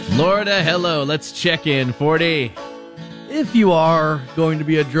Florida, hello. Let's check in, 40. If you are going to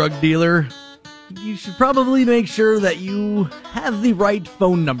be a drug dealer, you should probably make sure that you have the right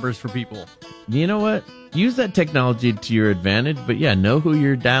phone numbers for people. You know what? Use that technology to your advantage, but yeah, know who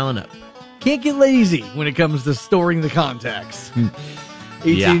you're dialing up. Can't get lazy when it comes to storing the contacts.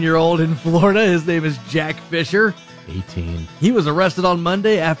 18-year-old in Florida, his name is Jack Fisher. 18. He was arrested on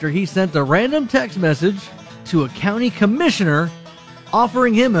Monday after he sent a random text message to a county commissioner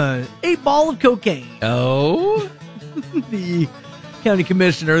offering him an 8-ball of cocaine. Oh? The county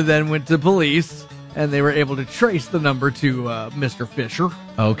commissioner then went to police, and they were able to trace the number to Mr. Fisher.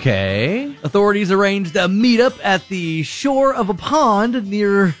 Okay. Authorities arranged a meetup at the shore of a pond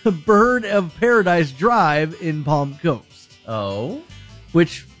near Bird of Paradise Drive in Palm Coast. Oh?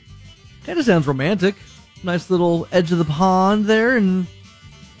 Which kind of sounds romantic. Nice little edge of the pond there, and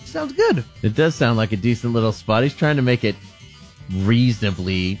sounds good. It does sound like a decent little spot. He's trying to make it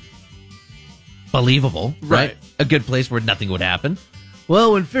reasonably believable, right? A good place where nothing would happen.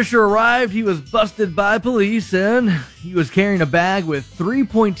 Well, when Fisher arrived, he was busted by police, and he was carrying a bag with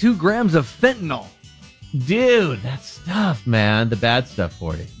 3.2 grams of fentanyl. Dude, that stuff, man. The bad stuff,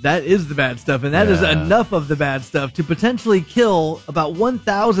 40. That is the bad stuff, and that is enough of the bad stuff to potentially kill about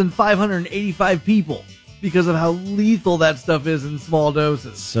 1,585 people because of how lethal that stuff is in small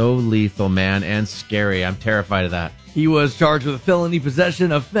doses. So lethal, man, and scary. I'm terrified of that. He was charged with felony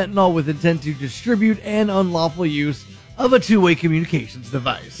possession of fentanyl with intent to distribute and unlawful use of a two-way communications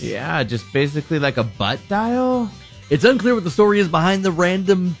device. Yeah, just basically like a butt dial? It's unclear what the story is behind the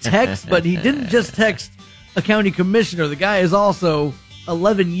random text, but he didn't just text a county commissioner. The guy is also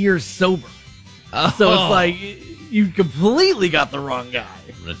 11 years sober. So it's like, you completely got the wrong guy.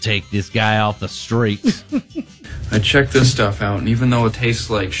 I'm going to take this guy off the streets. I checked this stuff out, and even though it tastes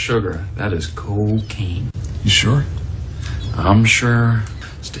like sugar, that is cocaine. You sure? I'm sure.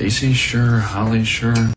 Stacy's sure. Holly's sure.